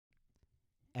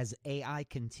As AI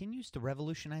continues to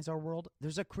revolutionize our world,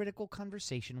 there's a critical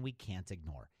conversation we can't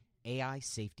ignore: AI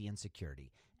safety and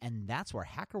security. And that's where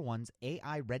HackerOne's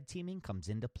AI red teaming comes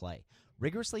into play,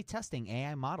 rigorously testing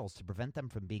AI models to prevent them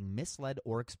from being misled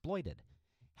or exploited.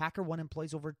 HackerOne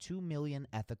employs over 2 million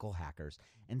ethical hackers,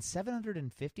 and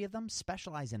 750 of them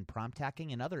specialize in prompt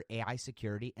hacking and other AI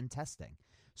security and testing.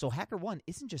 So HackerOne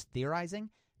isn't just theorizing,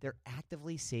 they're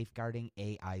actively safeguarding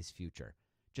AI's future.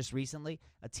 Just recently,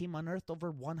 a team unearthed over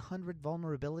 100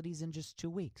 vulnerabilities in just 2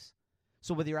 weeks.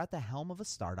 So whether you're at the helm of a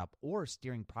startup or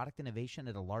steering product innovation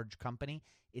at a large company,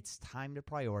 it's time to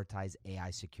prioritize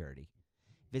AI security.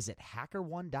 Visit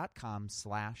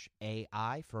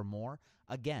hackerone.com/AI for more.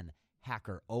 Again,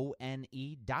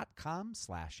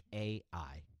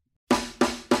 hackerone.com/AI.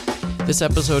 This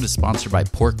episode is sponsored by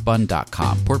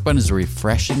porkbun.com. Porkbun is a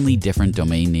refreshingly different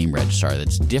domain name registrar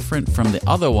that's different from the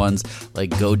other ones like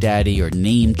GoDaddy or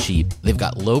Namecheap. They've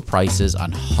got low prices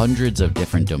on hundreds of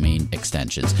different domain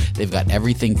extensions. They've got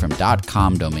everything from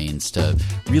 .com domains to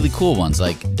really cool ones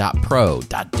like .pro,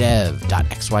 .dev,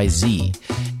 .xyz.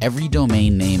 Every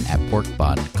domain name at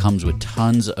Porkbun comes with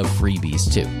tons of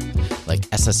freebies too, like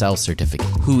SSL certificate,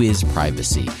 WHOIS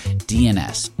privacy,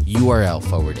 DNS, URL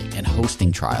forwarding, and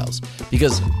hosting trials.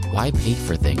 Because why pay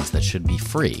for things that should be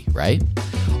free, right?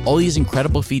 All these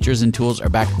incredible features and tools are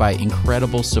backed by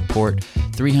incredible support,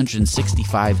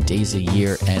 365 days a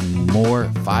year, and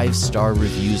more 5-star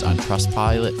reviews on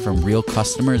Trustpilot from real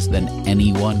customers than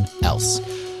anyone else.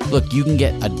 Look, you can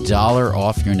get $1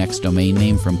 off your next domain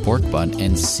name from Porkbun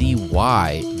and see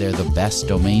why they're the best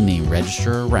domain name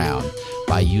registrar around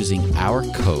by using our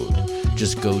code.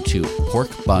 Just go to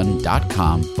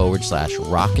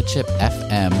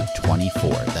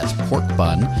porkbun.com/rocketshipfm24. That's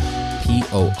porkbun,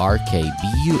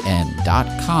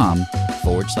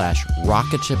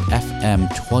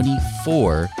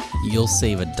 porkbun.com/rocketshipfm24. You'll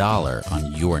save $1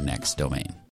 on your next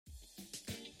domain.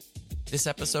 This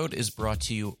episode is brought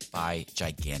to you by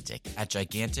Gigantic. At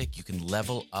Gigantic, you can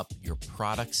level up your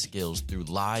product skills through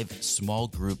live small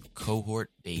group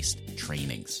cohort-based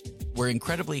trainings. We're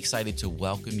incredibly excited to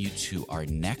welcome you to our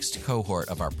next cohort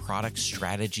of our product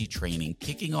strategy training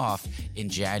kicking off in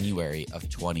January of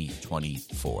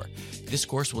 2024. This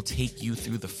course will take you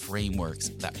through the frameworks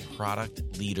that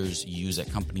product leaders use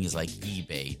at companies like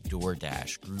eBay,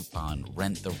 DoorDash, Groupon,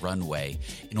 Rent the Runway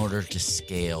in order to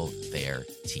scale their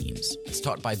teams. It's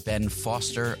taught by Ben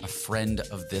Foster, a friend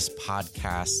of this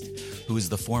podcast, who is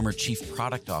the former chief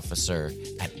product officer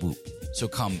at Whoop. So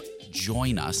come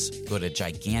join us. Go to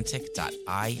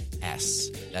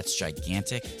gigantic.is. That's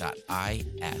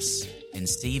gigantic.is. And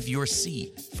save your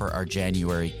seat for our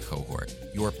January cohort.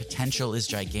 Your potential is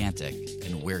gigantic,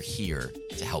 and we're here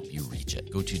to help you reach it.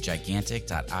 Go to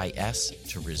gigantic.is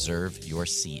to reserve your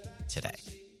seat today.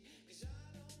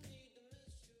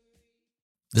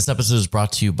 This episode is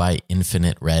brought to you by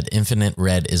Infinite Red. Infinite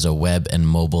Red is a web and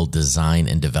mobile design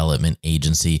and development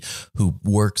agency who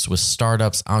works with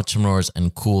startups, entrepreneurs,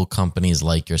 and cool companies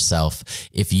like yourself.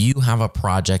 If you have a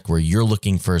project where you're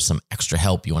looking for some extra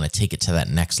help, you want to take it to that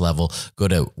next level, go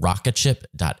to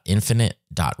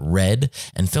rocketship.infinite.red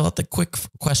and fill out the quick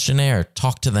questionnaire.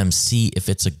 Talk to them, see if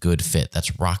it's a good fit.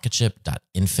 That's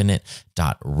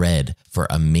rocketship.infinite.red for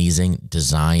amazing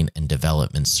design and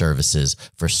development services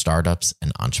for startups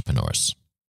and entrepreneurs.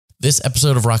 This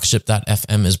episode of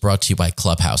Rocketship.fm is brought to you by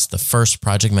Clubhouse, the first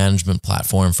project management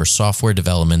platform for software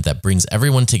development that brings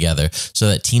everyone together so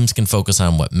that teams can focus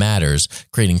on what matters,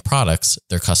 creating products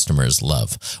their customers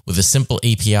love. With a simple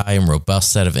API and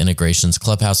robust set of integrations,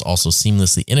 Clubhouse also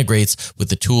seamlessly integrates with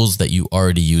the tools that you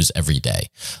already use every day.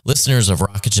 Listeners of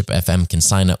Rocketship.fm can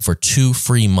sign up for 2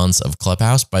 free months of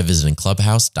Clubhouse by visiting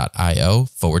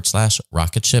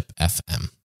clubhouse.io/Rocketship.fm.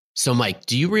 So, Mike,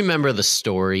 do you remember the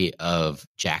story of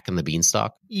Jack and the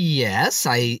Beanstalk? Yes,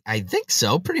 I think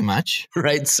so, pretty much.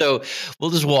 Right. So we'll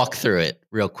just walk through it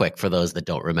real quick for those that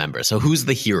don't remember. So who's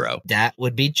the hero? That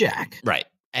would be Jack. Right.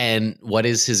 And what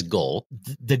is his goal?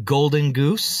 The golden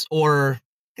goose, or I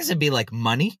guess it'd be like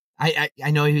money. I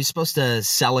know he was supposed to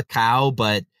sell a cow,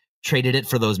 but traded it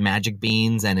for those magic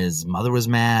beans, and his mother was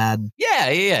mad.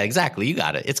 Yeah, exactly. You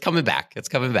got it. It's coming back.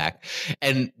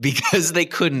 And because they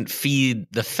couldn't feed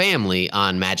the family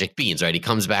on magic beans, right? He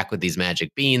comes back with these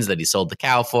magic beans that he sold the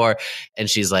cow for. And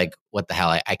she's like, what the hell?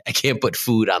 I can't put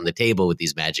food on the table with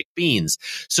these magic beans.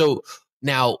 So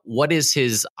now what is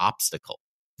his obstacle?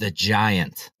 The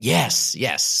giant. Yes.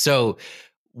 So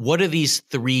what do these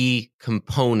 3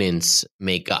 components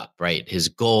make up, right? His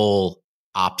goal,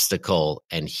 obstacle,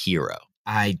 and hero.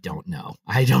 I don't know.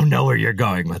 I don't know where you're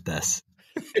going with this.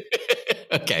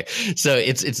 Okay, so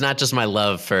it's not just my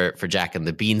love for Jack and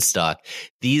the Beanstalk.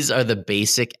 These are the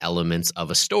basic elements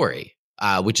of a story,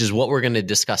 which is what we're going to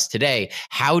discuss today.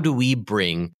 How do we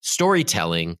bring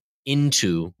storytelling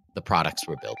into the products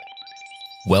we're building?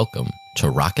 Welcome to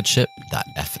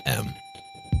Rocketship.fm.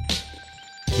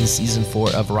 In Season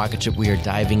 4 of Rocket Ship, we are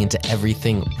diving into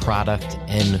everything product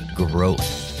and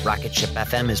growth. Rocket Ship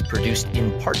FM is produced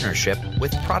in partnership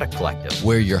with Product Collective.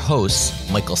 We're your hosts,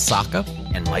 Michael Saka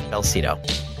and Mike Belcito.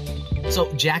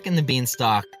 So Jack and the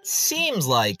Beanstalk seems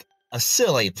like a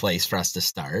silly place for us to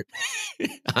start.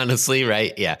 Honestly,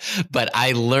 right? Yeah. But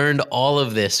I learned all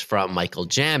of this from Michael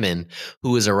Jamin,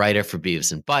 who is a writer for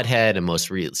Beavis and Butthead and most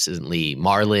recently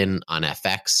Marlin on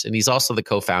FX. And he's also the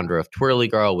co-founder of Twirly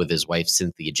Girl with his wife,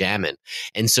 Cynthia Jamin.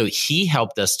 And so he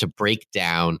helped us to break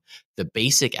down the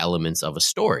basic elements of a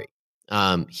story.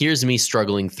 Here's me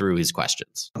struggling through his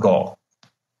questions. Goal.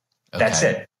 Okay. That's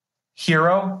it.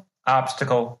 Hero,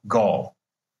 obstacle, goal.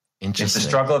 It's Interesting. the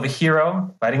struggle of a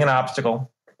hero fighting an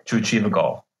obstacle to achieve a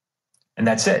goal. And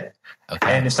that's it.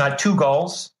 Okay. And it's not two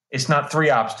goals. It's not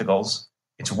three obstacles.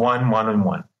 It's one, and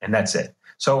one. And that's it.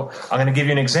 So I'm going to give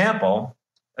you an example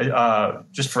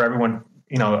just for everyone,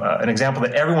 an example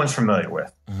that everyone's familiar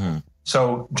with. Mm-hmm.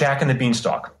 So Jack and the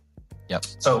Beanstalk. Yep.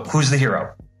 So who's the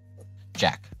hero?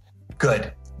 Jack.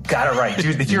 Good. Got it right.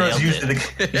 Dude, the hero's Nailed usually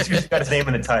it. he's usually got his name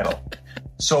in the title.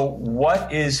 So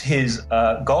what is his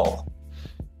goal?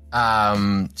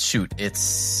 Shoot,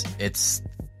 it's.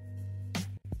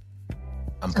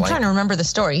 I'm trying to remember the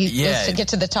story. He Yeah. was to get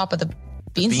to the top of the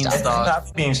beanstalk. Beanstalk. Top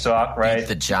of Beanstalk, right?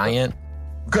 The giant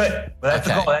Good. Well, that's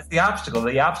Okay. the goal. That's the obstacle.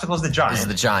 The obstacle is the giant. is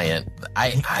the giant.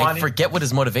 I wanted- forget what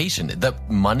his motivation. The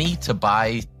money to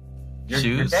buy You're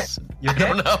shoes. You're I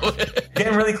don't know.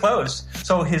 getting really close.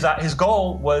 So his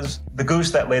goal was the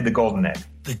goose that laid the golden egg.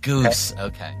 The goose.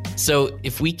 Okay. So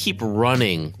if we keep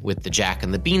running with the Jack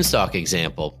and the Beanstalk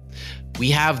example,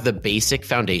 we have the basic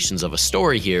foundations of a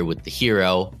story here with the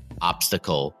hero,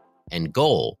 obstacle, and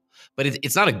goal. But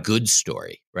it's not a good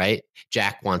story, right?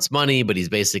 Jack wants money, but he's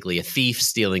basically a thief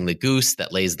stealing the goose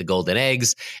that lays the golden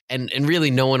eggs. And really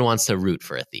no one wants to root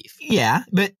for a thief. Yeah,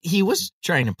 but he was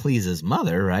trying to please his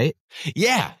mother, right?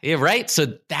 Yeah, right.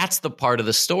 So that's the part of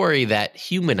the story that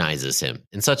humanizes him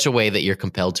in such a way that you're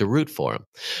compelled to root for him.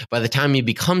 By the time he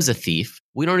becomes a thief,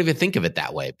 we don't even think of it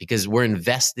that way because we're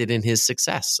invested in his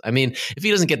success. I mean, if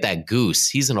he doesn't get that goose,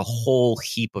 he's in a whole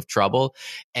heap of trouble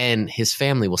and his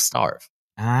family will starve.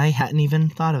 I hadn't even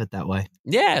thought of it that way.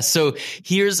 Yeah. So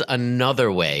here's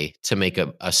another way to make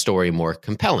a story more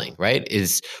compelling, right?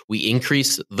 Is we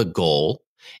increase the goal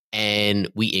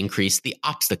and we increase the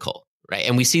obstacle, right?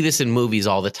 And we see this in movies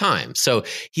all the time. So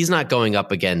he's not going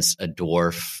up against a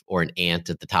dwarf or an ant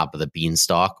at the top of the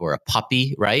beanstalk or a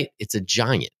puppy, right? It's a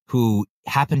giant. Who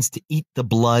happens to eat the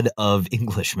blood of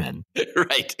Englishmen.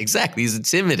 Right, exactly. He's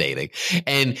intimidating.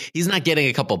 And he's not getting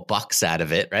a couple bucks out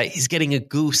of it, right? He's getting a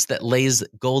goose that lays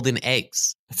golden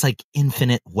eggs. It's like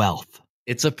infinite wealth.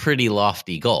 It's a pretty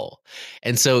lofty goal.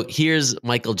 And so here's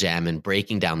Michael Jamin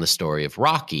breaking down the story of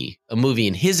Rocky, a movie,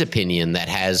 in his opinion, that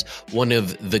has one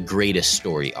of the greatest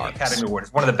story arcs. Academy Award.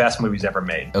 It's one of the best movies ever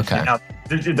made. Okay. And now,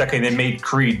 they made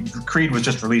Creed. Creed was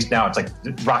just released now. It's like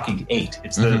Rocky 8.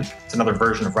 It's another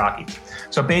version of Rocky.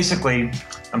 So basically,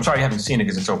 I'm sorry you haven't seen it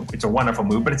because it's a wonderful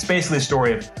movie, but it's basically a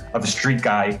story of a street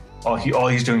guy. All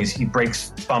he's doing is he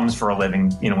breaks thumbs for a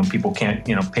living, when people can't,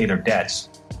 pay their debts.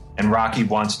 And Rocky's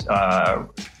going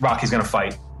to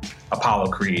fight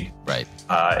Apollo Creed. Right.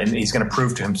 And he's going to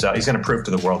prove to himself, he's going to prove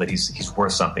to the world that he's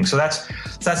worth something. So that's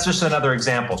just another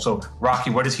example. So Rocky,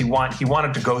 what does he want? He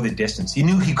wanted to go the distance. He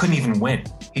knew he couldn't even win.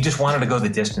 He just wanted to go the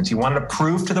distance. He wanted to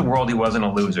prove to the world he wasn't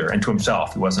a loser, and to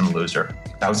himself he wasn't a loser.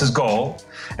 That was his goal.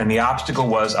 And the obstacle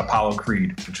was Apollo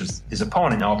Creed, which was his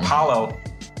opponent. Now, Apollo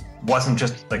wasn't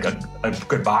just like a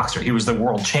good boxer. He was the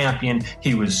world champion.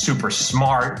 He was super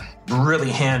smart,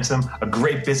 really handsome, a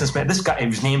great businessman. This guy, he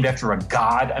was named after a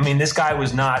god. I mean, this guy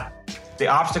was not, the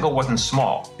obstacle wasn't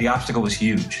small. The obstacle was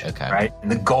huge, right?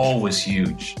 And the goal was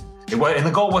huge. And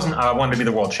the goal wasn't, I wanted to be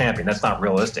the world champion. That's not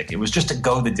realistic. It was just to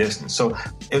go the distance. So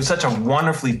it was such a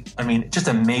wonderfully, just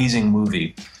amazing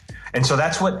movie. And so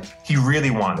that's what he really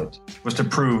wanted, was to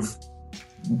prove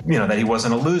that he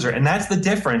wasn't a loser. And that's the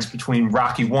difference between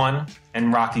Rocky 1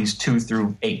 and Rockies 2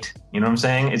 through 8. You know what I'm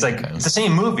saying? It's like, it's the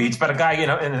same movie. It's about a guy,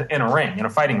 in a ring, in a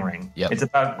fighting ring. Yep. It's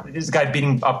about this guy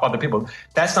beating up other people.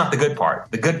 That's not the good part.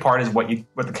 The good part is what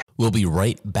the We'll be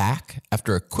right back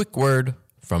after a quick word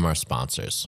from our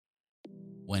sponsors.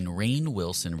 When Rainn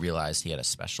Wilson realized he had a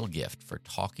special gift for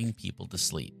talking people to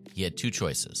sleep, he had two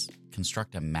choices: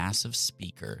 construct a massive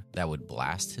speaker that would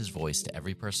blast his voice to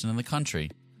every person in the country,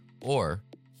 or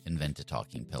invent a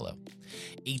talking pillow.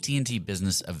 AT&T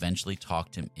Business eventually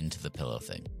talked him into the pillow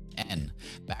thing. And,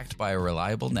 backed by a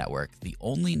reliable network, the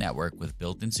only network with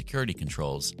built-in security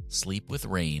controls, Sleep with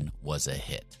Rain was a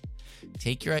hit.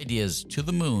 Take your ideas to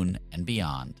the moon and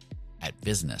beyond at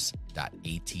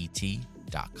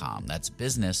business.att.com. That's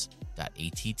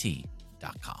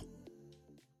business.att.com.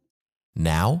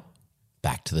 Now,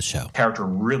 back to the show. Character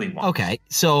really wants. Okay,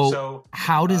 so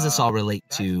how does this all relate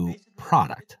to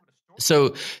product?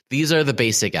 So these are the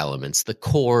basic elements, the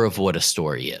core of what a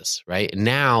story is, right?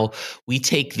 Now we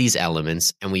take these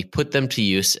elements and we put them to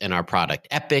use in our product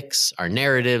epics, our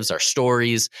narratives, our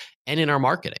stories, and in our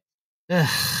marketing.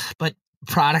 But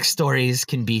product stories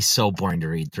can be so boring to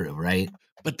read through, right?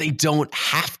 But they don't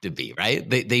have to be, right?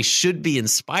 They should be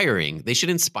inspiring. They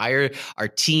should inspire our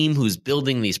team who's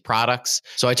building these products.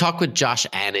 So I talked with Josh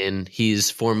Annan. He's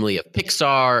formerly of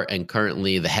Pixar and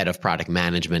currently the head of product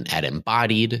management at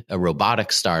Embodied, a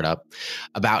robotics startup,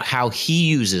 about how he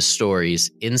uses stories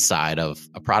inside of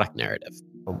a product narrative.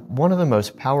 One of the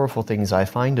most powerful things I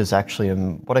find is actually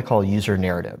what I call user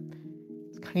narrative.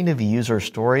 It's kind of a user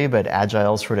story, but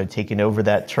Agile's sort of taken over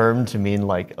that term to mean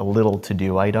like a little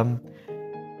to-do item.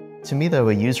 To me, though,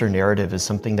 a user narrative is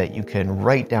something that you can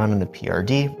write down in a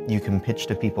PRD, you can pitch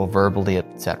to people verbally,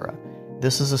 etc.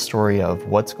 This is a story of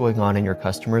what's going on in your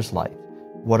customer's life.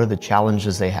 What are the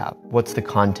challenges they have? What's the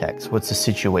context? What's the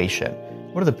situation?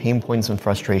 What are the pain points and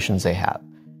frustrations they have?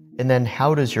 And then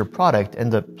how does your product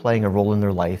end up playing a role in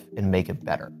their life and make it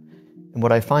better? And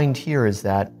what I find here is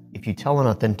that if you tell an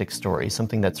authentic story,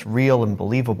 something that's real and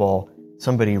believable,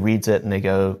 somebody reads it and they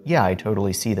go, yeah, I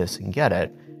totally see this and get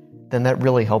it, then that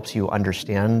really helps you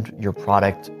understand your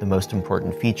product, the most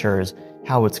important features,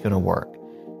 how it's going to work.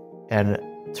 And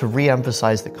to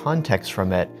re-emphasize the context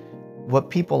from it, what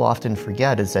people often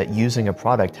forget is that using a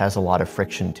product has a lot of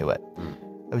friction to it.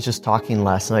 I was just talking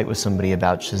last night with somebody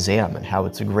about Shazam and how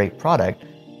it's a great product,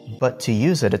 but to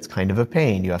use it, it's kind of a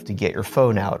pain. You have to get your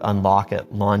phone out, unlock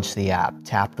it, launch the app,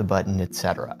 tap the button,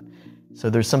 etc. So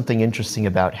there's something interesting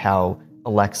about how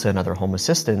Alexa and other home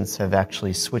assistants have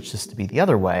actually switched this to be the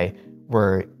other way,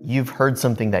 where you've heard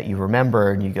something that you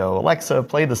remember and you go, Alexa,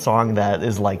 play the song that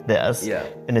is like this,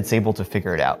 and it's able to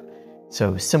figure it out.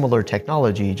 So similar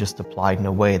technology, just applied in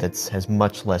a way that has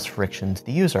much less friction to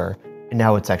the user, and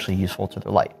now it's actually useful to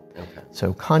their life. Okay.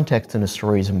 So context in a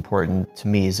story is important to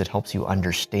me, as it helps you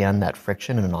understand that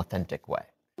friction in an authentic way.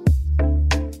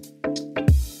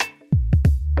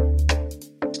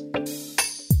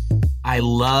 I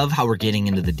love how we're getting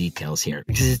into the details here,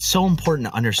 because it's so important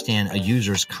to understand a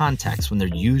user's context when they're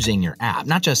using your app,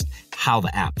 not just how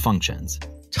the app functions.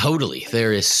 Totally.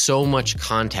 There is so much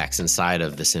context inside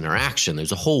of this interaction.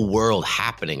 There's a whole world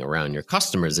happening around your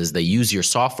customers as they use your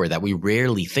software that we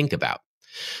rarely think about.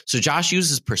 So Josh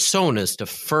uses personas to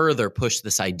further push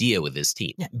this idea with his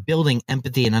team. Yeah, building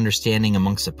empathy and understanding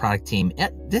amongst the product team,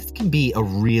 this can be a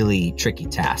really tricky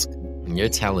task. You're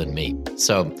telling me.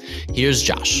 So here's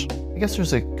Josh. I guess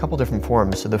there's a couple different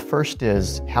forms. So the first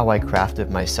is how I craft it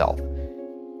myself.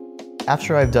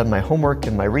 After I've done my homework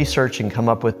and my research and come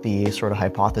up with the sort of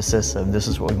hypothesis of this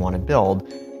is what we want to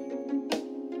build,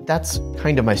 that's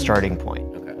kind of my starting point.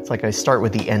 Okay. It's like I start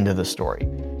with the end of the story.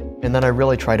 And then I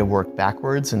really try to work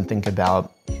backwards and think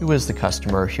about who is the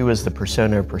customer, who is the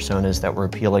persona or personas that we're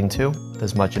appealing to, with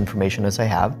as much information as I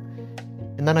have.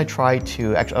 And then I try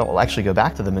to actually go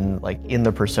back to them, and like in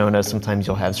the persona, sometimes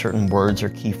you'll have certain words or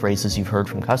key phrases you've heard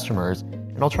from customers,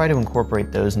 and I'll try to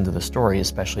incorporate those into the story,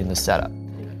 especially in the setup.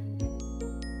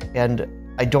 And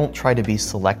I don't try to be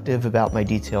selective about my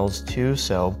details too.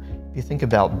 So if you think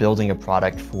about building a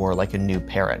product for like a new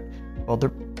parent, well,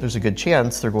 there's a good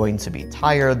chance they're going to be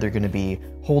tired, they're going to be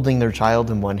holding their child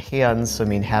in one hand. So I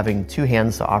mean, having two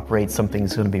hands to operate something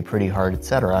is going to be pretty hard,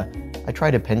 etc. I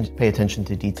try to pay attention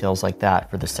to details like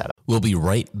that for the setup. We'll be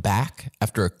right back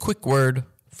after a quick word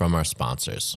from our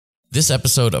sponsors. This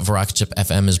episode of Rocketship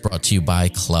FM is brought to you by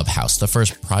Clubhouse, the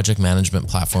first project management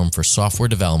platform for software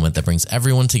development that brings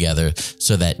everyone together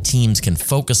so that teams can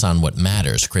focus on what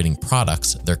matters, creating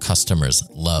products their customers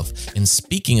love. And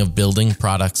speaking of building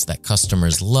products that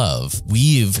customers love,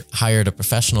 we've hired a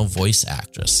professional voice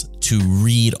actress to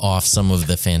read off some of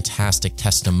the fantastic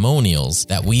testimonials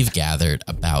that we've gathered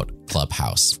about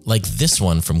Clubhouse, like this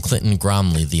one from Clinton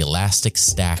Gromley, the Elastic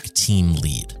Stack team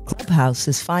lead. Clubhouse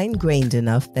is fine-grained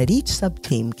enough that each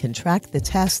sub-team can track the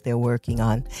tasks they're working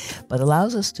on, but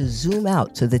allows us to zoom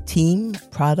out to the team,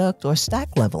 product, or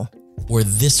stack level. Or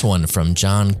this one from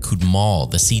John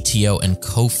Kudmal, the CTO and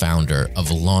co-founder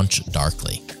of Launch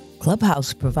Darkly.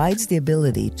 Clubhouse provides the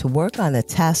ability to work on a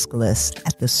task list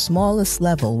at the smallest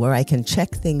level where I can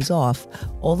check things off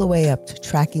all the way up to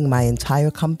tracking my entire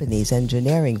company's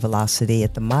engineering velocity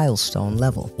at the milestone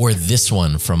level. Or this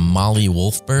one from Molly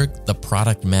Wolfberg, the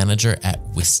product manager at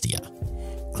Wistia.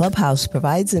 Clubhouse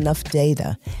provides enough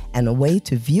data and a way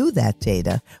to view that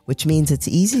data, which means it's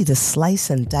easy to slice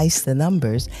and dice the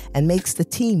numbers and makes the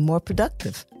team more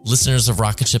productive. Listeners of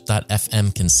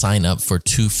Rocketship.fm can sign up for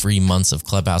 2 free months of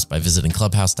Clubhouse by visiting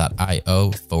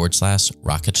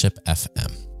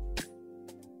clubhouse.io/RocketshipFM.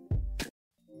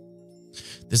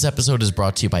 This episode is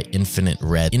brought to you by Infinite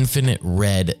Red. Infinite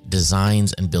Red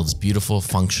designs and builds beautiful,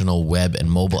 functional web and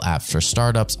mobile apps for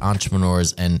startups,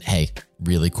 entrepreneurs, and hey,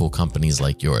 really cool companies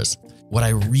like yours. What I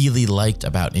really liked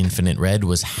about Infinite Red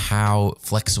was how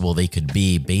flexible they could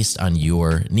be based on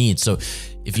your needs. So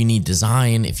if you need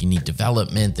design, if you need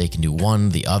development, they can do one,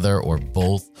 the other, or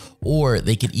both. Or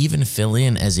they could even fill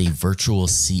in as a virtual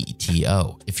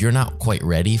CTO. If you're not quite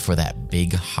ready for that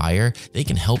big hire, they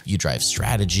can help you drive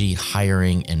strategy,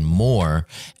 hiring, and more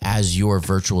as your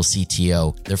virtual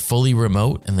CTO. They're fully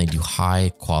remote and they do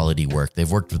high quality work. They've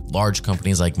worked with large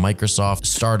companies like Microsoft,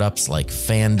 startups like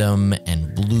Fandom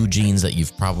and Blue Jeans that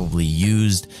you've probably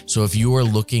used. So if you're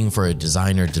looking for a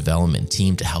designer development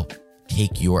team to help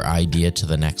take your idea to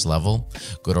the next level,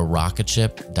 go to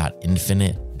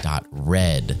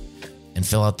rocketship.infinite.red and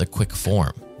fill out the quick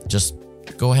form. Just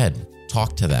go ahead,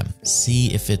 talk to them,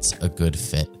 see if it's a good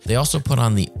fit. They also put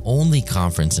on the only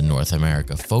conference in North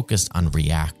America focused on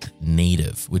React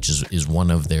Native, which is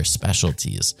one of their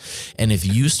specialties. And if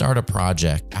you start a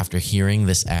project after hearing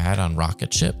this ad on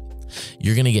Rocketship,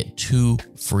 you're going to get 2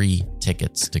 free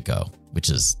tickets to go, which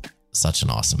is such an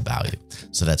awesome value.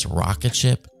 So that's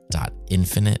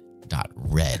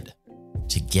rocketship.infinite.red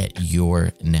to get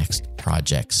your next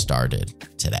project started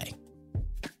today.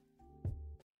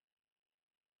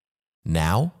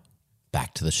 Now,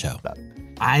 back to the show.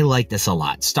 I like this a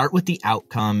lot. Start with the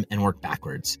outcome and work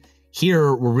backwards.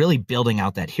 Here, we're really building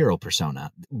out that hero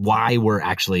persona, why we're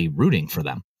actually rooting for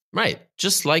them. Right.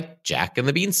 Just like Jack and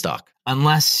the Beanstalk.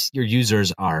 Unless your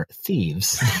users are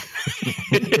thieves.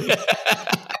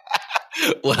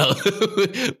 Well,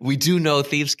 we do know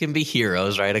thieves can be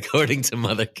heroes, right? According to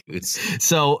Mother Goose.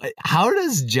 So how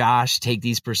does Josh take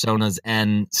these personas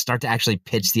and start to actually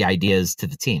pitch the ideas to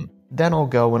the team? Then I'll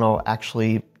go and I'll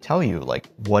actually tell you, like,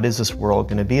 what is this world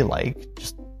going to be like?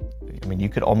 You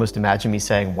could almost imagine me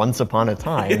saying once upon a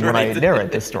time when I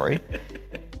narrate this story.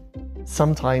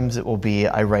 Sometimes it will be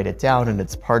I write it down and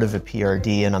it's part of a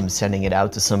PRD and I'm sending it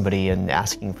out to somebody and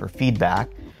asking for feedback.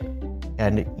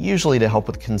 And usually to help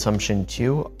with consumption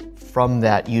too, from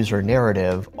that user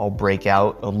narrative, I'll break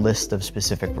out a list of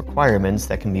specific requirements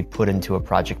that can be put into a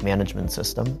project management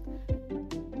system.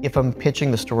 If I'm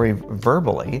pitching the story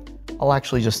verbally, I'll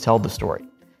actually just tell the story.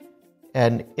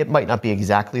 And it might not be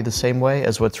exactly the same way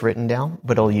as what's written down,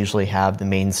 but it'll usually have the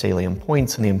main salient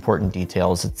points and the important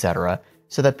details, etc.,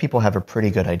 so that people have a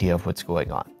pretty good idea of what's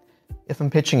going on. If I'm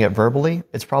pitching it verbally,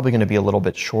 it's probably going to be a little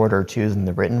bit shorter too than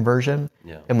the written version.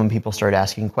 Yeah. And when people start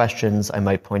asking questions, I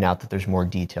might point out that there's more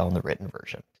detail in the written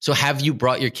version. So have you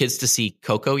brought your kids to see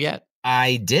Coco yet?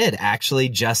 I did, actually,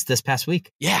 just this past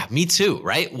week. Yeah, me too,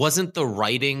 right? Wasn't the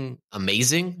writing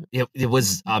amazing? It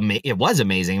was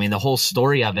amazing. I mean, the whole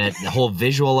story of it, the whole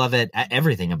visual of it,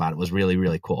 everything about it was really,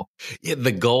 really cool. Yeah,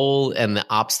 the goal and the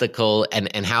obstacle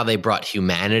and how they brought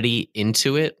humanity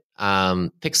into it.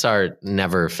 Pixar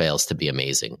never fails to be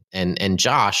amazing. And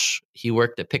Josh, he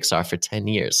worked at Pixar for 10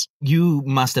 years. You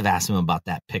must have asked him about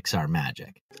that Pixar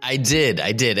magic. I did.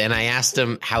 And I asked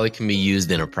him how it can be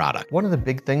used in a product. One of the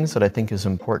big things that I think is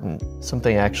important,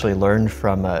 something I actually learned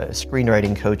from a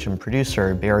screenwriting coach and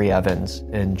producer, Barry Evans,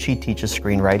 and she teaches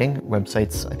screenwriting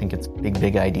websites. I think it's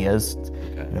big ideas.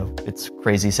 Okay. It's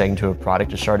crazy saying to a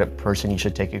product, a startup person, you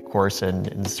should take a course in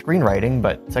screenwriting,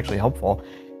 but it's actually helpful,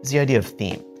 is the idea of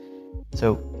theme.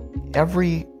 So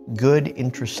every good,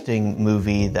 interesting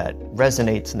movie that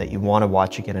resonates and that you want to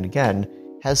watch again and again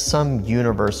has some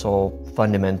universal,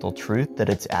 fundamental truth that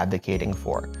it's advocating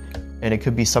for. And it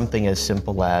could be something as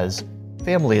simple as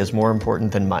family is more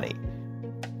important than money.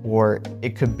 Or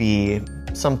it could be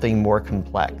something more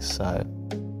complex.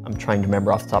 I'm trying to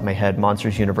remember off the top of my head,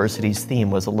 Monsters University's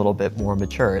theme was a little bit more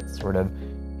mature. It's sort of,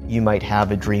 you might have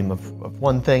a dream of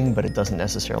one thing, but it doesn't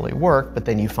necessarily work, but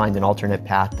then you find an alternate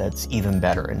path that's even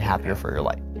better and happier for your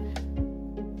life.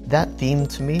 That theme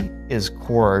to me is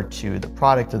core to the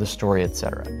product or the story,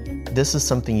 etc. This is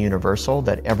something universal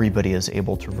that everybody is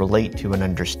able to relate to and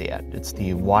understand. It's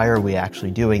the why are we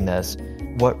actually doing this?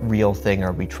 What real thing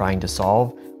are we trying to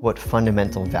solve? what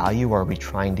fundamental value are we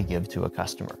trying to give to a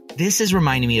customer. This is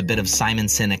reminding me a bit of Simon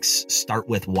Sinek's Start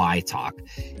With Why talk.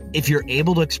 If you're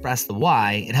able to express the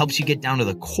why, it helps you get down to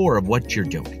the core of what you're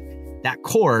doing. That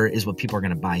core is what people are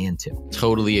going to buy into.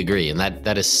 Totally agree. And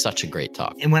that is such a great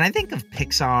talk. And when I think of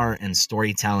Pixar and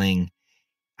storytelling,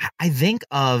 I think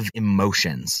of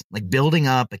emotions, like building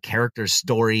up a character's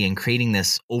story and creating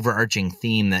this overarching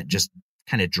theme that just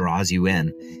kind of draws you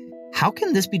in. How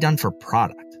can this be done for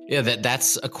product? Yeah,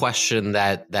 that's a question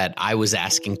that I was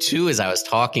asking too as I was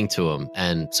talking to him.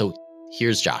 And so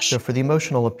here's Josh. So for the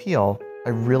emotional appeal, I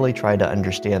really try to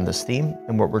understand this theme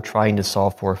and what we're trying to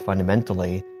solve for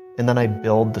fundamentally. And then I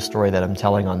build the story that I'm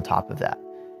telling on top of that.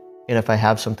 And if I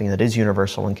have something that is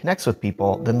universal and connects with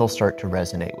people, then they'll start to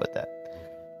resonate with it.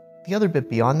 The other bit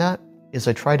beyond that is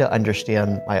I try to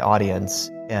understand my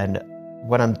audience, and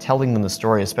when I'm telling them the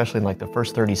story, especially in like the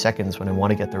first 30 seconds when I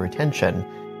want to get their attention,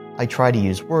 I try to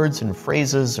use words and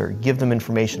phrases or give them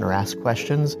information or ask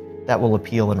questions that will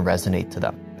appeal and resonate to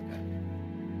them.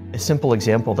 A simple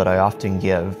example that I often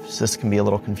give, so this can be a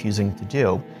little confusing to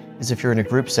do, is if you're in a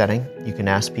group setting, you can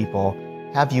ask people,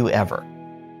 have you ever?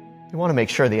 You want to make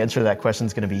sure the answer to that question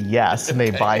is going to be yes, and they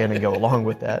buy in and go along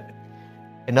with that.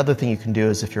 Another thing you can do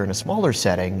is if you're in a smaller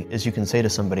setting, is you can say to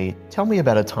somebody, tell me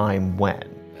about a time when.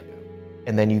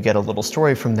 And then you get a little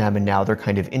story from them, and now they're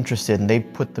kind of interested, and they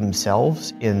put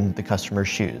themselves in the customer's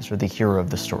shoes or the hero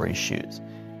of the story's shoes.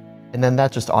 And then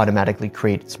that just automatically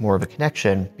creates more of a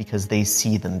connection because they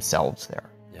see themselves there.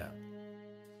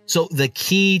 So the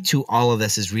key to all of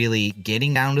this is really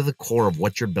getting down to the core of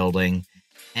what you're building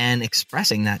and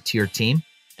expressing that to your team.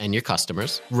 And your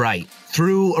customers. Right.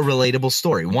 Through a relatable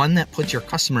story, one that puts your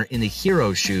customer in the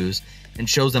hero's shoes and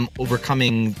shows them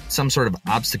overcoming some sort of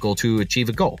obstacle to achieve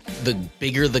a goal. The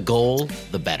bigger the goal,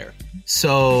 the better.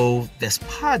 So this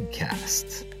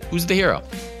podcast. Who's the hero?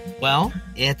 Well,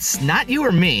 it's not you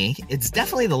or me. It's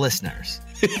definitely the listeners.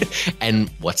 And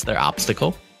what's their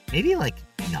obstacle? Maybe like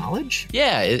knowledge?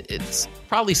 Yeah, it's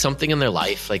probably something in their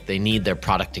life. Like they need their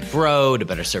product to grow, to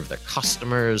better serve their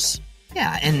customers.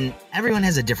 Yeah, and everyone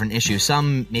has a different issue.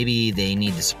 Some, maybe they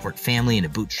need to support family in a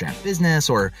bootstrap business,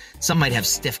 or some might have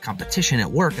stiff competition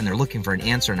at work and they're looking for an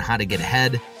answer on how to get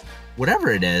ahead. Whatever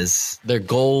it is, their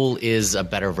goal is a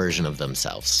better version of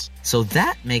themselves. So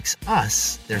that makes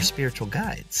us their spiritual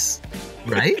guides,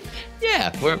 right?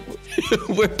 Yeah,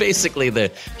 we're basically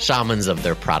the shamans of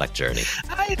their product journey.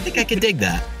 I think I can dig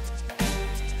that.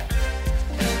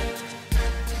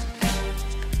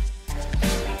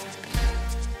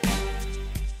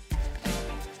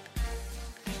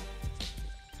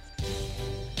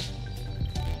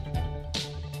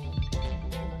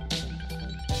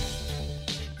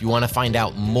 If you want to find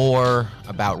out more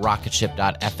about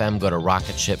rocketship.fm, go to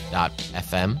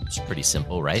rocketship.fm. It's pretty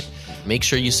simple, right? Make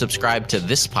sure you subscribe to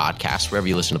this podcast wherever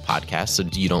you listen to podcasts so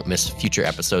you don't miss future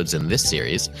episodes in this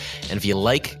series. And if you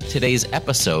like today's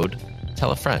episode,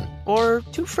 tell a friend. Or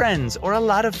two friends, or a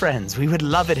lot of friends. We would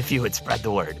love it if you would spread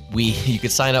the word. You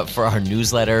could sign up for our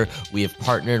newsletter. We have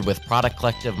partnered with Product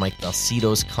Collective, Mike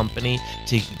Belsito's company,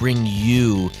 to bring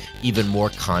you even more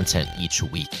content each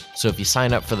week. So if you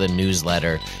sign up for the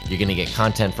newsletter, you're going to get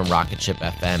content from Rocketship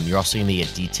FM. You're also going to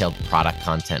get detailed product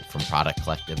content from Product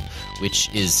Collective,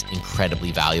 which is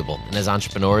incredibly valuable. And as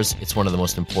entrepreneurs, it's one of the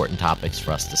most important topics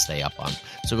for us to stay up on.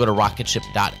 So go to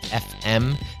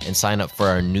rocketship.fm and sign up for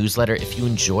our newsletter. If you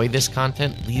enjoy this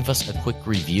content, leave us a quick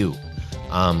review,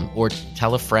 or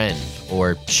tell a friend,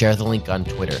 or share the link on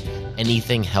Twitter.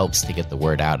 Anything helps to get the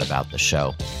word out about the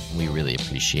show. We really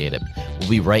appreciate it. We'll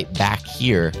be right back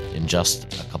here in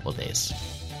just a couple of days.